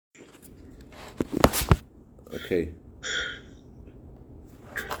Okay.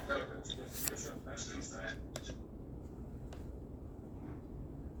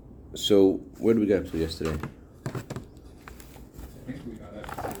 So where did we get up to yesterday? I think we got up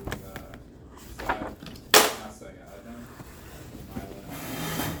to Nasa Adam,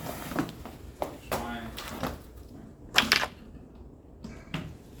 Shmai.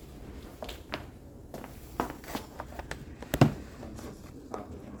 Top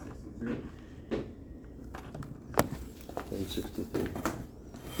of 163. 163.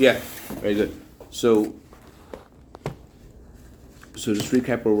 Yeah, very good. So just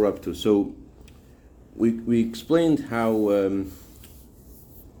recap where we're up to. So we explained how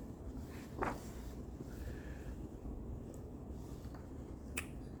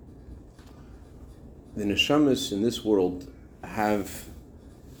the neshamas in this world have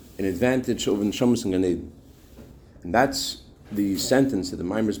an advantage over neshamas in Gan Eden. And that's the sentence that the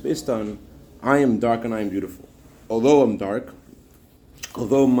Maimer is based on: I am dark and I am beautiful. Although I'm dark,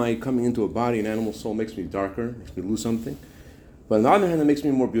 although my coming into a body, an animal soul, makes me darker, makes me lose something, but on the other hand, it makes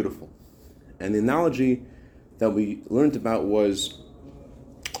me more beautiful. And the analogy that we learned about was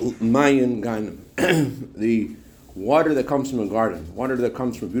Mayan Ganim, the water that comes from a garden, water that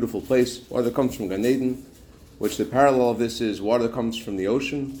comes from a beautiful place, water that comes from Gan Eden, which the parallel of this is water that comes from the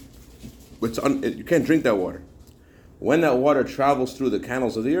ocean. You can't drink that water. When that water travels through the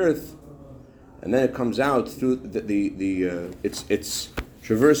canals of the earth, and then it comes out through it's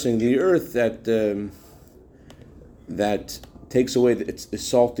traversing the earth that takes away its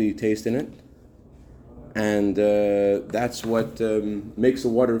salty taste in it, and that's what makes the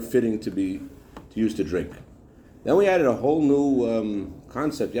water fitting to use to drink. Then we added a whole new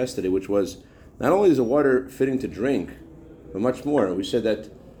concept yesterday, which was not only is the water fitting to drink, but much more. We said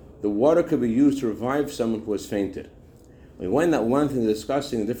that the water could be used to revive someone who has fainted. We went that one thing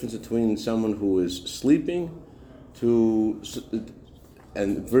discussing the difference between someone who is sleeping and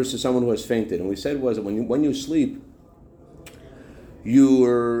versus someone who has fainted. And we said was that when you sleep,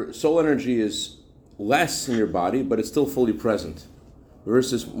 your soul energy is less in your body, but it's still fully present.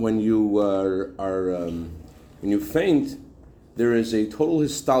 Versus when you when you faint, there is a total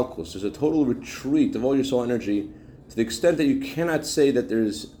histalkus. There's a total retreat of all your soul energy, to the extent that you cannot say that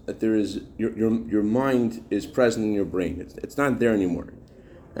your mind is present in your brain. It's not there anymore.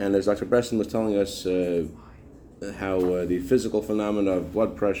 And as Dr. Bresson was telling us, how the physical phenomena of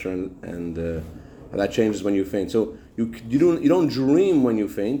blood pressure and how that changes when you faint. So you don't dream when you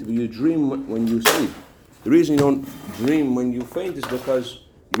faint, but you dream when you sleep. The reason you don't dream when you faint is because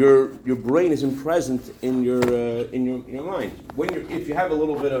your brain isn't present in your mind. If you have a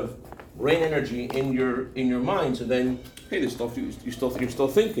little bit of brain energy in your mind, so then there's stuff you're still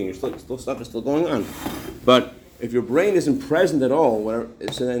thinking, still stuff is still going on. But if your brain isn't present at all,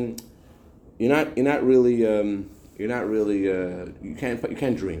 so then you can't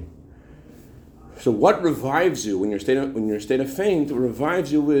dream. So what revives you when you're in a state of faint? What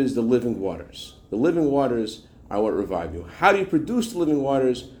revives you is the living waters. The living waters are what revive you. How do you produce the living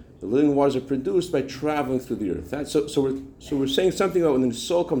waters? The living waters are produced by traveling through the earth. So we're saying something about when the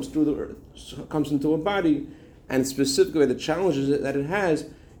soul comes through the earth, comes into a body, and specifically the challenges that it has,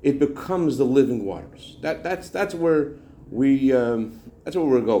 it becomes the living waters. That's where we're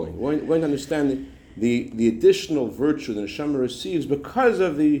going. We're going to understand the additional virtue the neshama receives because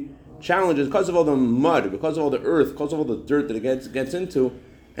of the challenges, because of all the mud, because of all the earth, because of all the dirt that it gets into,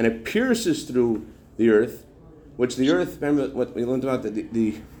 and it pierces through the earth, which the earth, remember what we learned about,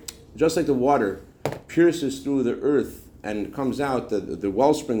 just like the water pierces through the earth and comes out, the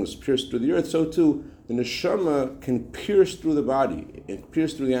wellspring was pierced through the earth, so too the neshama can pierce through the body, and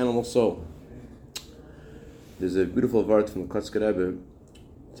pierce through the animal soul. There's a beautiful vart from the Kotzker Rebbe.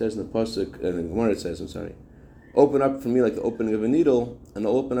 It says in the pasuk, and in the Gemara it says, open up for me like the opening of a needle, and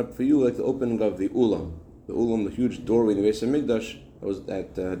I'll open up for you like the opening of the ulam. The ulam, the huge doorway in the Beis HaMikdash,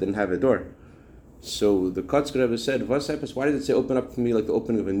 that didn't have a door. So the Kotzker Rebbe said, why did it say open up for me like the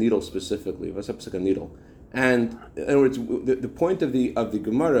opening of a needle specifically? Like a needle. And in other words, the point of the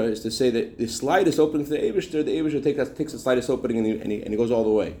Gemara is to say that the slightest opening for the Eibishter takes the slightest opening and he goes all the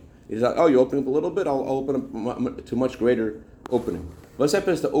way. He's like, you open up a little bit, I'll open up to much greater opening. What's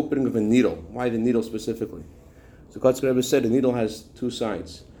happened is the opening of a needle. Why the needle specifically? So Kotzker Rebbe said the needle has two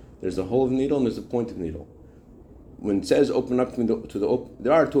sides. There's the hole of the needle and there's the point of the needle. When it says open up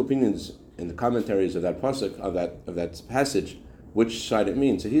there are two opinions in the commentaries of that pasuk, of that passage, which side it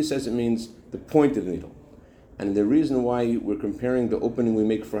means. So he says it means the point of the needle. And the reason why we're comparing the opening we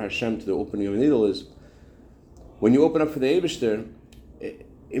make for Hashem to the opening of a needle is, when you open up for the Eibishter,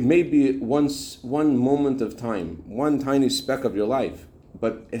 it may be one moment of time, one tiny speck of your life,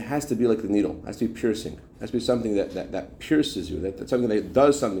 but it has to be like the needle. It has to be piercing. It has to be something that pierces you, that's something that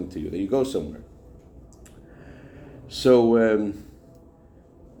does something to you, that you go somewhere. So,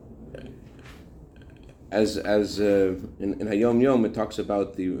 as in Hayom Yom, it talks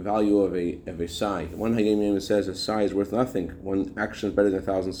about the value of a sai. One Hayom Yom says a sai is worth nothing. One action is better than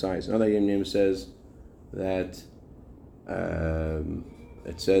 1,000 sais. Another Hayom Yom says that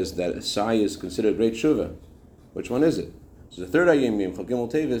it says that a sai is considered a great tshuva. Which one is it? So the third Hayom Yom, Chol Gimel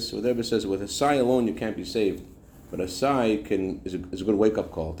Tevis, where the Rebbe says with a sai alone you can't be saved, but a sai is a good wake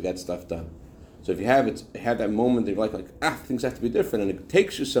up call to get stuff done. So if you have that moment that you're like things have to be different, and it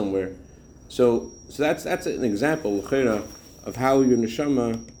takes you somewhere. So that's an example of how your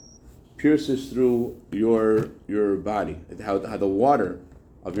neshama pierces through your body, how the water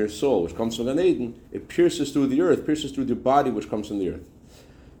of your soul, which comes from Gan Eden, it pierces through the earth, pierces through your body, which comes from the earth.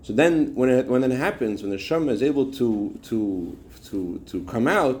 So then, when that happens, when the neshama is able to come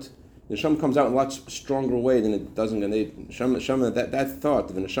out, the neshama comes out in a lot stronger way than it does in Gan Eden. Neshama, that thought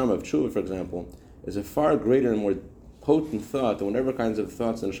of the neshama of tshuva, for example, is a far greater and more potent thought than whatever kinds of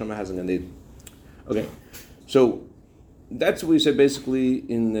thoughts the neshama has in Gan Eden. Okay, so that's what we said basically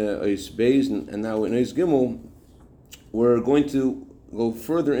in Ois Beis, and now in Ois Gimel, we're going to go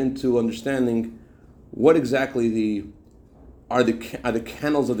further into understanding what exactly are the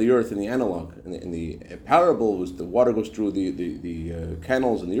canals of the earth in the analog. In the parable, was the water goes through the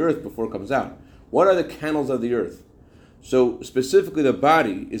canals in the earth before it comes out. What are the canals of the earth? So specifically, the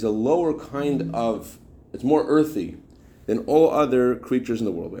body is a lower kind of, it's more earthy than all other creatures in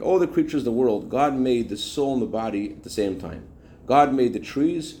the world. All the creatures in the world, God made the soul and the body at the same time. God made the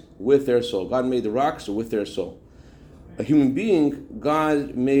trees with their soul. God made the rocks with their soul. A human being,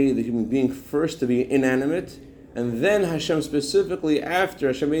 God made the human being first to be inanimate, and then Hashem specifically, after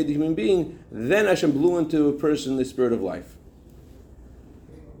Hashem made the human being, then Hashem blew into a person the spirit of life.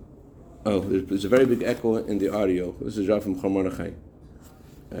 Oh, there's a very big echo in the audio. This is Rav from Chor Mordechai.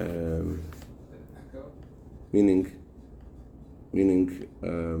 Meaning,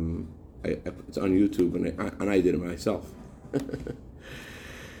 it's on YouTube, and I did it myself.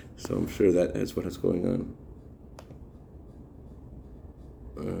 So I'm sure that's what's going on.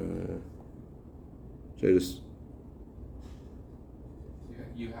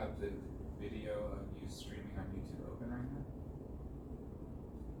 You have the video of you streaming on YouTube open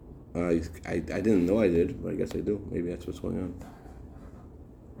right now? I didn't know I did, but I guess I do. Maybe that's what's going on. I don't know.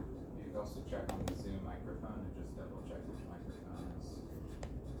 You can also check on the Zoom microphone and just double check which microphone is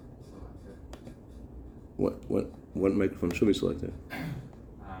selected. What microphone should be selected? Does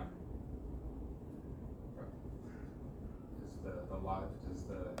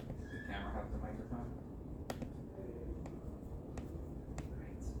the camera have the microphone?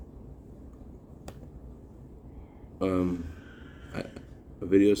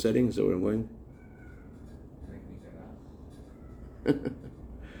 Video settings, is that where I'm going? I think we did that.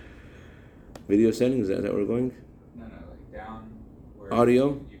 Video settings, is that where we're going? No, like down where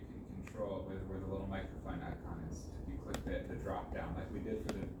Audio? you can control where the little microphone icon is. If you click the drop down, like we did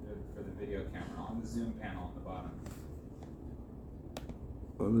for the video camera, on the Zoom panel on the bottom.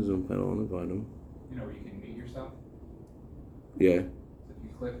 On the Zoom panel on the bottom. You know where you can mute yourself? Yeah. So if you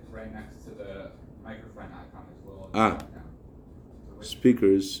click right next to the microphone icon, there's a little Ah. drop down. So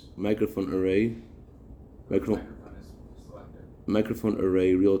Speakers, microphone array, microphone is selected. microphone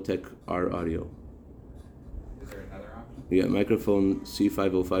array, Realtek R audio. Is there another option? Yeah, microphone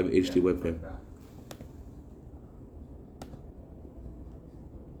C505 HD Yeah, webcam. click that.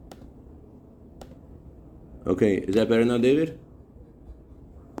 Okay, is that better now, David?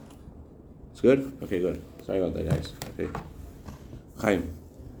 It's good? Okay, good. Sorry about that, guys. Okay. Chaim.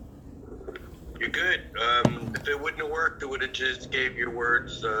 You're good. If it wouldn't have worked, it would have just gave your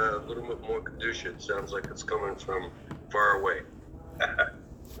words a little bit more kedusha. It sounds like it's coming from far away.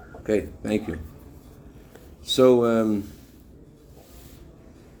 Okay, thank you. So,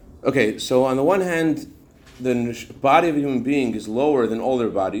 so on the one hand, the body of a human being is lower than all their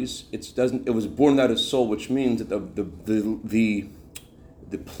bodies. It was born out of soul, which means that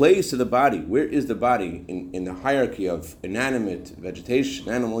the place of the body, where is the body in the hierarchy of inanimate, vegetation,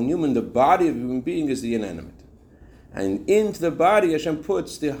 animal, and human? The body of a human being is the inanimate. And into the body, Hashem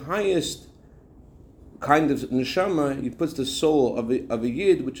puts the highest kind of neshama. He puts the soul of a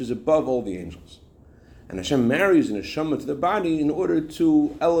yid, which is above all the angels. And Hashem marries the neshama to the body in order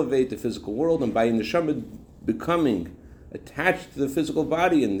to elevate the physical world. And by neshama becoming attached to the physical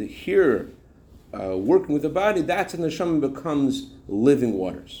body and here working with the body, that's when the neshama becomes living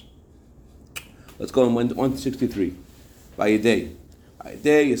waters. Let's go in 163. By And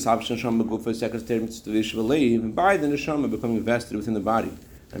by the neshama becoming invested within the body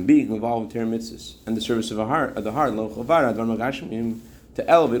and being involved in Torah mitzvahs and the service of the heart, to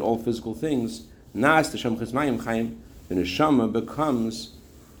elevate all physical things, the neshama becomes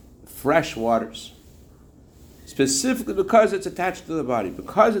fresh waters. Specifically because it's attached to the body.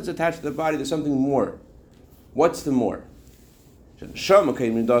 Because it's attached to the body, there's something more. What's the more? Before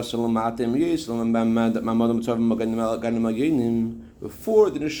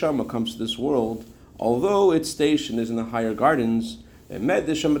the neshama comes to this world, although its station is in the higher gardens, and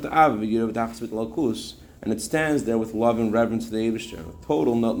it stands there with love and reverence to the Eibishter,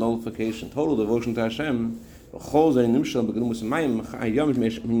 total nullification, total devotion to Hashem. It's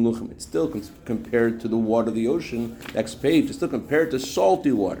still compared to the water of the ocean. Next page, it's still compared to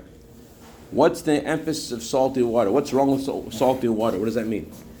salty water. What's the emphasis of salty water? What's wrong with salty water? What does that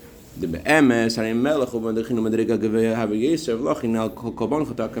mean? The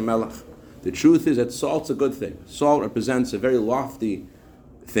truth is that salt's a good thing. Salt represents a very lofty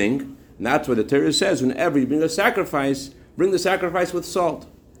thing, and that's what the Torah says. Whenever you bring a sacrifice, bring the sacrifice with salt.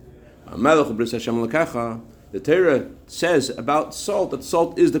 The Torah says about salt that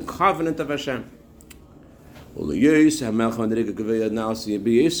salt is the covenant of Hashem.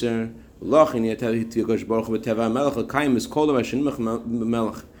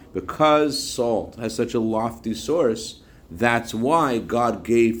 Because salt has such a lofty source, that's why God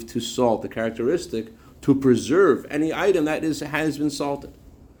gave to salt the characteristic to preserve any item that has been salted.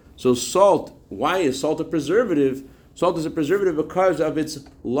 So salt, why is salt a preservative? Salt is a preservative because of its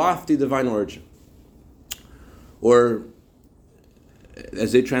lofty divine origin. Or,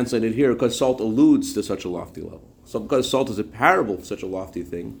 as they translate it here, because salt alludes to such a lofty level. So because salt is a parable of such a lofty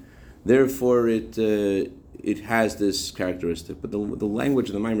thing, therefore it has this characteristic. But the language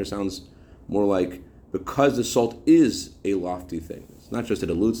of the Maimer sounds more like because the salt is a lofty thing. It's not just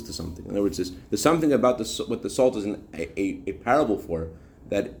it alludes to something. In other words, there's something about what the salt is a parable for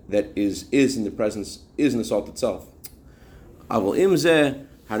that is in the presence, is in the salt itself. Aval imzeh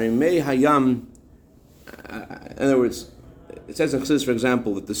harimei hayam. In other words, it says in Chassidus, for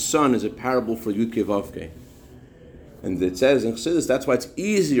example, that the sun is a parable for Yudke Vavke. And it says in Chassidus, that's why it's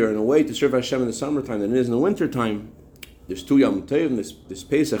easier in a way to serve Hashem in the summertime than it is in the wintertime. There's two Yom Tov, there's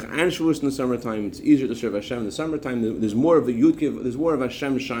Pesach and Shavuos in the summertime. It's easier to serve Hashem in the summertime. There's more of a Yudke, there's more of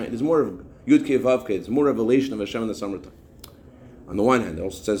Hashem shine, there's more of Yudke Vavke, there's more revelation of Hashem in the summertime. On the one hand, it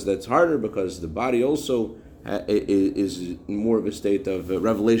also says that it's harder because the body also is more of a state of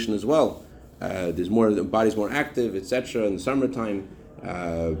revelation as well. There's more, the body's more active, etc. in the summertime,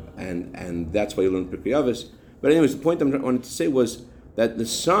 and that's why you learn Pirkei Avos. But anyways, the point I wanted to say was that the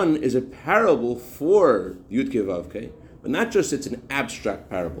sun is a parable for Yudke Vavke, but not just it's an abstract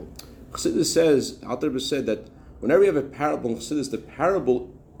parable. Chassidus says, Alter Rebbe said that whenever you have a parable in Chassidus, the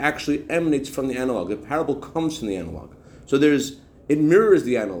parable actually emanates from the analog. The parable comes from the analog. So it mirrors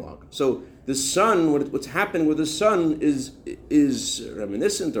the analog. So the sun, what's happening with the sun is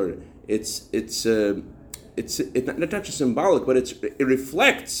reminiscent, or it's not just symbolic, but it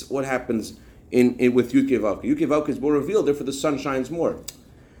reflects what happens in with Yudke Vavke. Yudke Vavke is more revealed, therefore the sun shines more.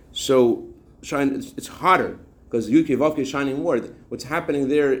 So it's hotter because Yudke Vavke is shining more. What's happening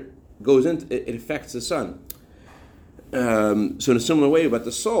there goes into it affects the sun. So in a similar way, but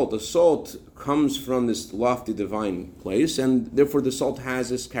the salt comes from this lofty divine place, and therefore the salt has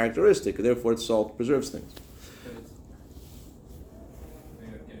this characteristic. Therefore, the salt preserves things.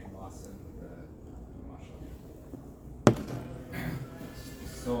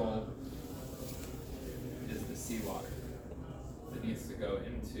 Soul is the seawater that needs to go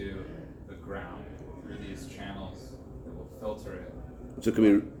into the ground through these channels that will filter it. So it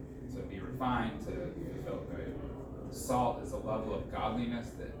can be refined to filter it. Salt is a level of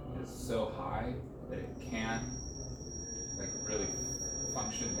godliness that is so high that it can't really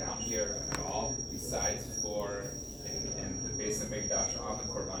function down here at all, besides for in the base of Mikdash on the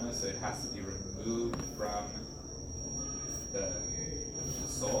Korbanos, so it has to be removed from the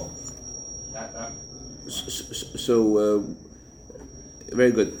soul. So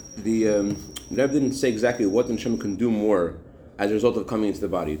very good. The Rebbe didn't say exactly what the neshama can do more as a result of coming into the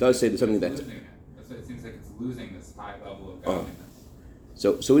body. It does say there's something that's what it seems like. It's losing this high level of godliness.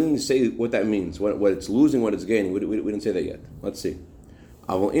 So we didn't say what that means. What it's losing, what it's gaining. We didn't say that yet. Let's see.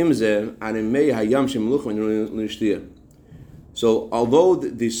 So although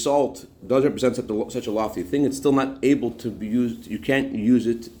the salt does represent such a lofty thing, it's still not able to be used. You can't use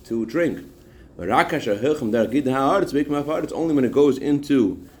it to drink. It's only when it goes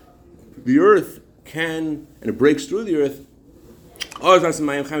into the earth and it breaks through the earth.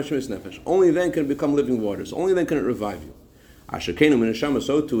 Only then can it become living waters. Only then can it revive you. Ashakenu min neshama,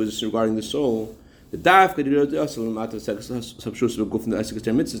 so too is regarding the soul. The daf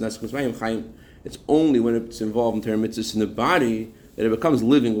it's only when it's involved in Torah mitzvahs in the body that it becomes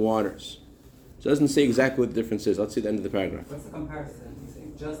living waters. So it doesn't say exactly what the difference is. Let's see the end of the paragraph. What's the comparison? He's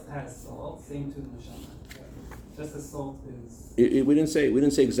saying just as salt, same to the neshama. Just as salt is. We didn't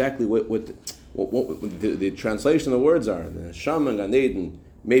say exactly what the translation of the words are. The neshama and Gan Eden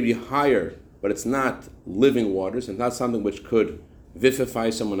may be higher, but it's not living waters, and not something which could vivify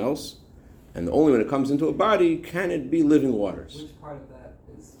someone else. And only when it comes into a body can it be living waters. Which part of that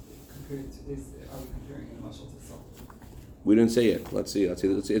is compared to? Are we comparing a mushal to salt? We didn't say it. Let's see.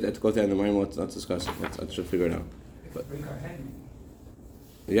 Let's go down the mind. Let's discuss it. Let's figure it out. But, break our head.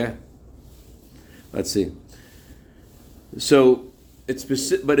 Yeah. Let's see. So it's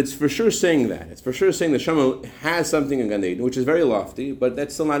but it's for sure saying that. It's for sure saying the Shema has something in Gan Eden, which is very lofty, but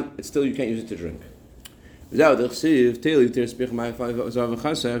that's still not. It's still you can't use it to drink. It says in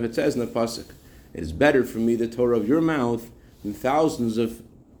the pasuk, it is better for me the Torah of your mouth than thousands of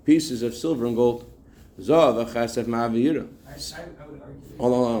pieces of silver and gold. I would argue.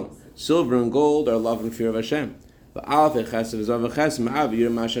 Hold on. Silver and gold are love and fear of Hashem.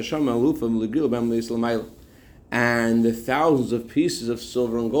 And the thousands of pieces of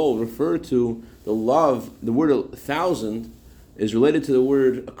silver and gold refer to the love. The word 1,000 is related to the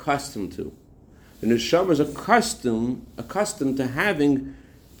word accustomed to. The neshama is accustomed to having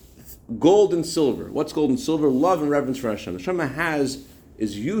gold and silver. What's gold and silver? Love and reverence for Hashem. The neshama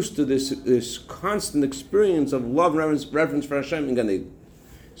is used to this constant experience of love and reverence for Hashem in Gan Eden.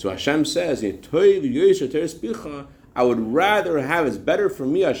 So Hashem says, I would rather have, it's better for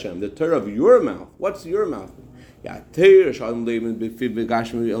me, Hashem, the Torah of your mouth. What's your mouth? That Torah,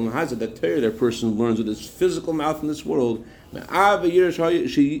 their person learns with his physical mouth in this world. Then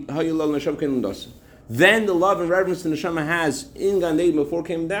the love and reverence the neshama has in Gan Eden before it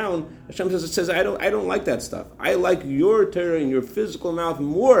came down, Hashem says, I don't like that stuff. I like your Torah in your physical mouth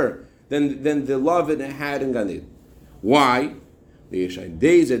more than the love it had in Gan Eden. Why? Because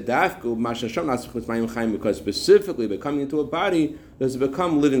specifically by coming into a body, does it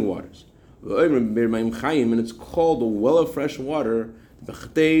become living waters. And it's called a well of fresh water, in order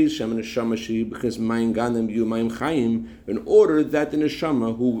that the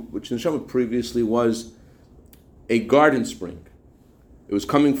neshama, which the neshama previously was a garden spring, it was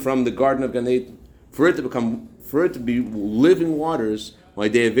coming from the garden of Gan Eden, for it to be living waters,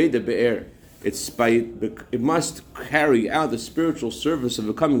 it must carry out the spiritual service of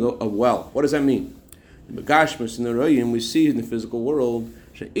becoming a well. What does that mean? We see in the physical world,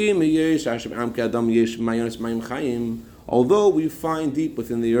 although we find deep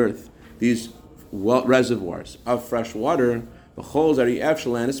within the earth these reservoirs of fresh water, however,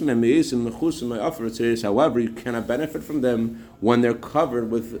 you cannot benefit from them when they're covered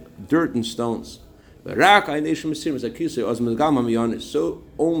with dirt and stones. So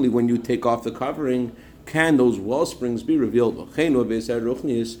only when you take off the covering can those well springs be revealed.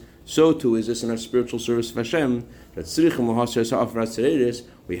 So too is this in our spiritual service of Hashem.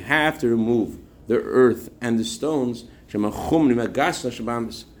 We have to remove the earth and the stones.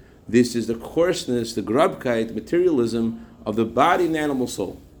 This is the coarseness, the grubkeit, materialism of the body and animal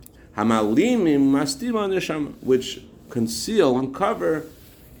soul, which conceal and cover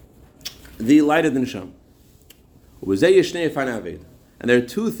the light of the neshama. And there are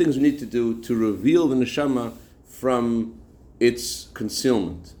two things we need to do to reveal the neshama from its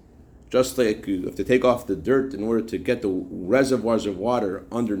concealment. Just like you have to take off the dirt in order to get the reservoirs of water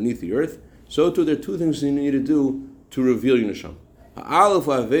underneath the earth, so too there are two things you need to do to reveal your neshama.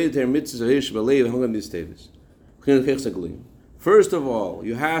 First of all,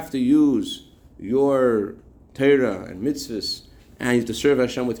 you have to use your Torah and mitzvahs, and you have to serve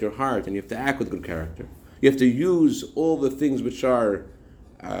Hashem with your heart, and you have to act with good character. You have to use all the things which are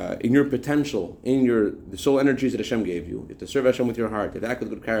in your potential, in the soul energies that Hashem gave you. You have to serve Hashem with your heart. You have to act with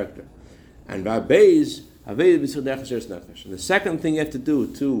good character. And the second thing you have to do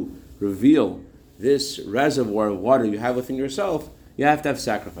to reveal this reservoir of water you have within yourself, you have to have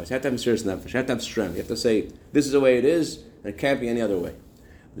sacrifice. You have to have serious nefesh. You have to have strength. You have to say, this is the way it is, and it can't be any other way.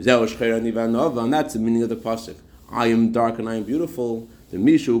 And that's the meaning of the pasuk. I am dark and I am beautiful. The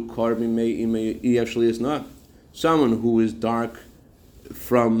mishu is not. Someone who is dark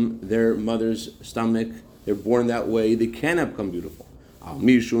from their mother's stomach, they're born that way, they cannot become beautiful.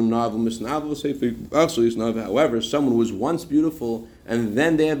 However, someone who was once beautiful and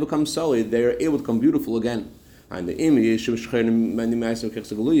then they have become sullied, they are able to become beautiful again. And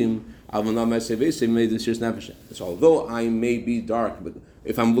so although I may be dark, but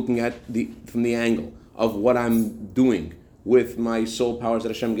if I'm looking at from the angle of what I'm doing, with my soul powers that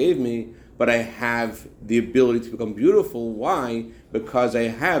Hashem gave me, but I have the ability to become beautiful. Why? Because I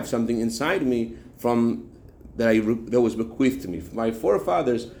have something inside me from that was bequeathed to me from my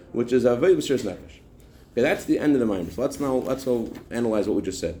forefathers, which is Avei B'Siras Nefesh. Okay, that's the end of the Maimer. So let's now analyze what we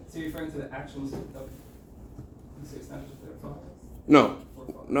just said. So you're referring to the actions of Mesiras Nefesh of their fathers? No.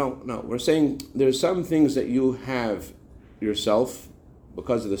 We're saying there's some things that you have yourself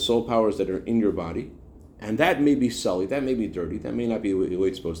because of the soul powers that are in your body, and that may be sullied, that may be dirty, that may not be the way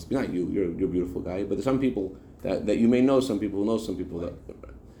it's supposed to be. Not you, you're a beautiful guy, but there's some people that you may know, some people who know some people that.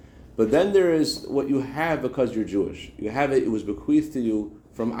 But then there is what you have because you're Jewish. You have it was bequeathed to you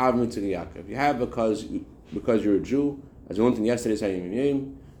from Avram to Yaakov. You have because you're a Jew, as we learned in yesterday's Hayom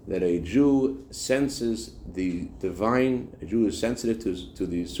Yom, that a Jew senses the divine, a Jew is sensitive to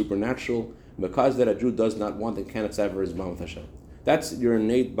the supernatural, because that a Jew does not want and cannot sever his bond with Hashem. That's your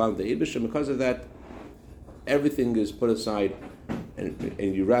innate bond with the Eibush, and because of that, everything is put aside, and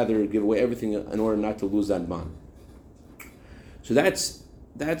you rather give away everything in order not to lose that bond. So that's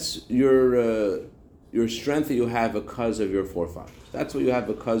your strength that you have because of your forefathers. That's what you have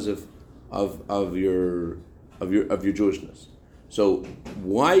because of your Jewishness. So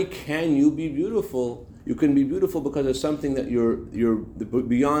why can you be beautiful? You can be beautiful because of something that you're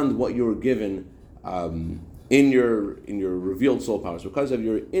beyond what you were given in your revealed soul powers, because of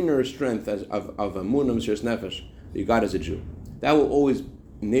your inner strength of Amunah Mesiras Nefesh that you got as a Jew. That will always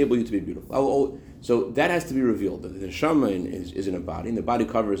enable you to be beautiful. So that has to be revealed. The neshama is in a body, and the body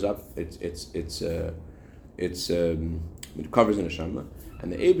covers up. It covers the neshama,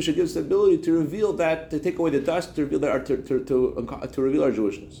 and the Eibush gives the ability to reveal that, to take away the dust, to reveal that, to reveal our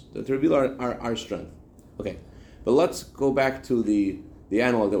Jewishness, to reveal our strength. Okay, but let's go back to the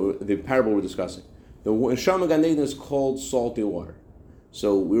analog the parable we're discussing. The neshama Gan Eden is called salty water.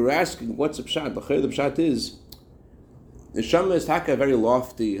 So we were asking, what's the pshat? The pshat is, neshama is a very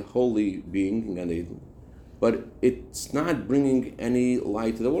lofty, holy being in Gan Eden, but it's not bringing any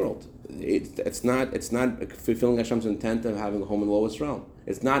light to the world. It's not fulfilling Hashem's intent of having a home in the lowest realm.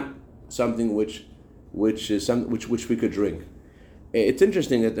 It's not something which we could drink. It's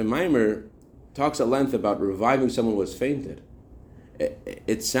interesting that the Maimer talks at length about reviving someone who has fainted.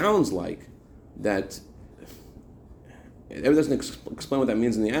 It sounds like that. It doesn't explain what that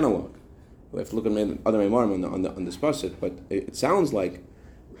means in the analog. We have to look at other Maimarim on this pasuk, but it sounds like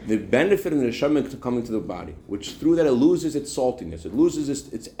the benefit of the neshama coming to the body, which through that it loses its saltiness, it loses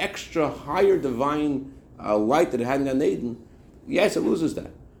its extra higher divine light that it had in Gan Eden. Yes, it loses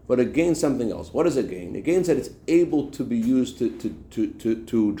that, but it gains something else. What does it gain? It gains that it's able to be used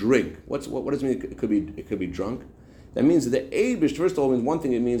to drink. What does it mean? It could be drunk. That means that the Eibush, first of all, means one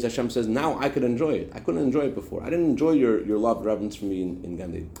thing. It means Hashem says, now I could enjoy it. I couldn't enjoy it before. I didn't enjoy your love and reverence for me in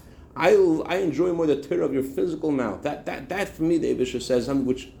Gan Eden. I enjoy more the Torah of your physical mouth. That for me, the Eibush says something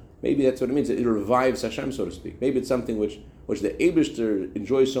which, maybe that's what it means. It revives Hashem, so to speak. Maybe it's something which the Eibush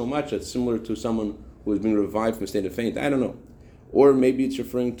enjoys so much that's similar to someone who is being revived from a state of faint. I don't know. Or maybe it's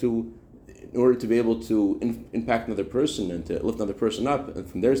referring to, in order to be able to impact another person and to lift another person up, and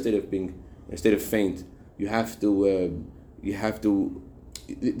from their state of being in a state of faint, it's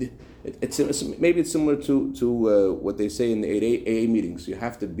maybe it's similar to what they say in the AA meetings. You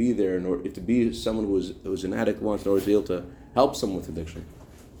have to be there in order to be someone who's an addict once in order to be able to help someone with addiction.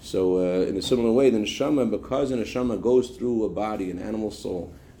 So in a similar way, the neshama, because the neshama goes through a body, an animal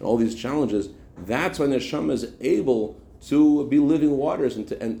soul, and all these challenges, that's when the neshama is able to be living waters and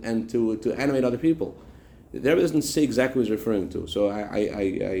to animate other people. The Rebbe doesn't say exactly what he's referring to. So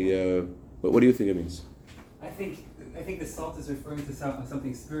what do you think it means? I think the salt is referring to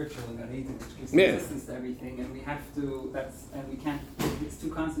something spiritual in Gan Eden, which gives existence to everything, and we can't. It's too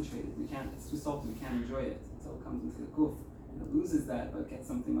concentrated. It's too salty. We can't enjoy it until it comes into the guf. And it loses that, but gets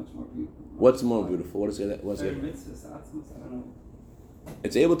something much more beautiful. What's more beautiful? What is it? What's it? Mitzvahs, I don't know.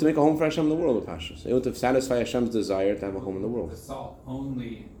 It's able to make a home for Hashem in the world, with Pashas. Able to satisfy Hashem's desire to have a home in the world. The salt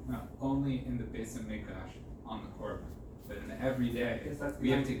only in the Beis Hamikdash on the Korban. But in the everyday,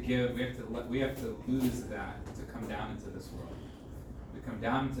 we have to lose that to come down into this world. We come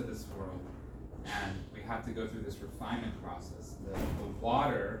down into this world, and we have to go through this refinement process. The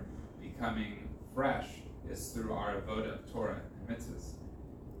water becoming fresh is through our avodah of Torah and mitzvahs,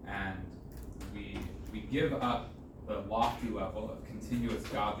 and we give up the lofty level of continuous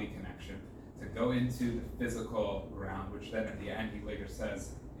godly connection to go into the physical realm, which then at the end he later says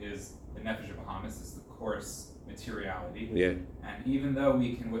is the nefesh of Bahamas, is the coarse materiality. Yeah. And even though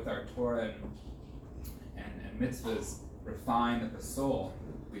we can, with our Torah and mitzvahs, refine the soul,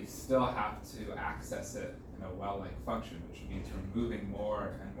 we still have to access it in a well-like function, which means removing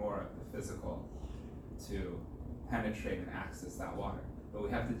more and more of the physical to penetrate and access that water. But we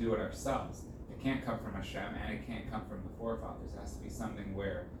have to do it ourselves. It can't come from Hashem, and it can't come from the forefathers. It has to be something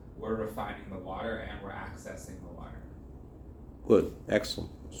where we're refining the water and we're accessing the water. Good,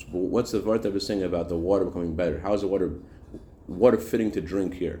 excellent. So what's the Vart that was saying about the water becoming better? How is the water fitting to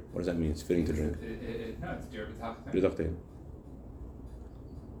drink here? What does that mean? It's fitting to drink. No, it's Dir B'Tachton.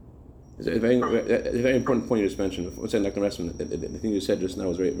 It's a very important point you just mentioned. What's that, Dr. Ressman? The thing you said just now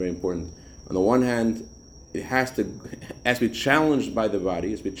was very, very important. On the one hand, it has to be challenged by the body,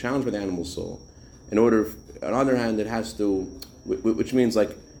 it has to be challenged by the animal soul. On the other hand, it has to, which means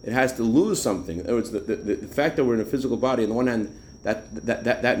like it has to lose something. In other words, the fact that we're in a physical body, on the one hand,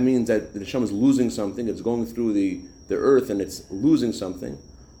 that means that the Neshama is losing something. It's going through the earth and it's losing something.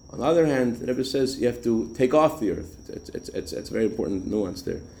 On the other hand, the Rebbe says you have to take off the earth. It's a very important nuance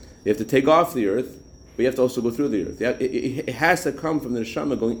there. You have to take off the earth, but you have to also go through the earth. It has to come from the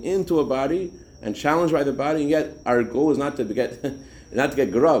Neshama going into a body and challenged by the body. And yet, our goal is not to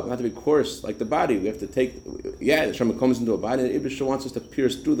get grub, not to be coarse like the body. We have to take. The Neshama comes into a body, and Ibn wants us to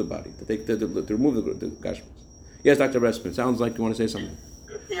pierce through the body, to remove the gashmas. Yes, Dr. Ressman, sounds like you want to say something.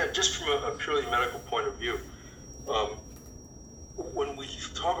 Yeah, just from a purely medical point of view, when we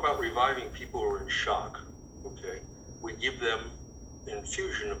talk about reviving people who are in shock, okay, we give them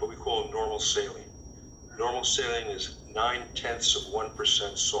infusion of what we call normal saline. Normal saline is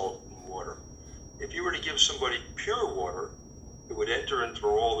 0.9% salt in water. If you were to give somebody pure water, it would enter into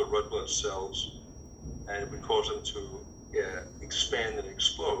all the red blood cells, and it would cause them to expand and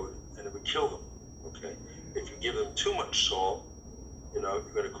explode, and it would kill them. Okay. If you give them too much salt, you're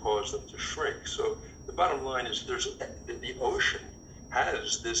going to cause them to shrink. So the bottom line is, the ocean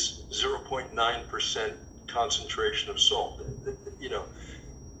has this 0.9% concentration of salt.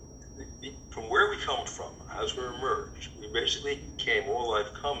 From where we come from, as we emerge, we basically all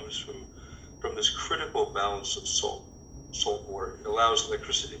life comes from this critical balance of salt water. It allows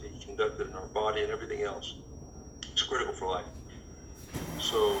electricity to be conducted in our body and everything else. It's critical for life.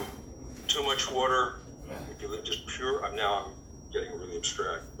 So too much water, if you live just pure, now I'm getting really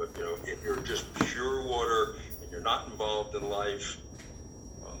abstract, but if you're just pure water and you're not involved in life,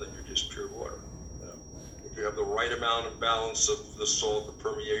 well, then you're just pure water. If you have the right amount of balance of the salt, the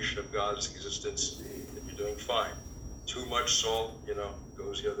permeation of God's existence, then you're doing fine. Too much salt,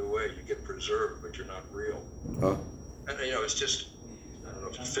 goes the other way. You get preserved, but you're not real. Huh? And it's just, I don't know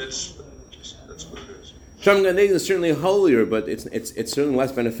if it fits, but that's what it is. Shem Gan Eden is certainly holier, but it's certainly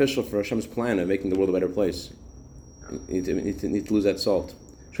less beneficial for Hashem's plan of making the world a better place. You need to lose that salt.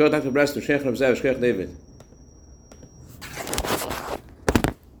 Shkoch Dr. Bresler, Sheikh Rav Zev, Sheikh David.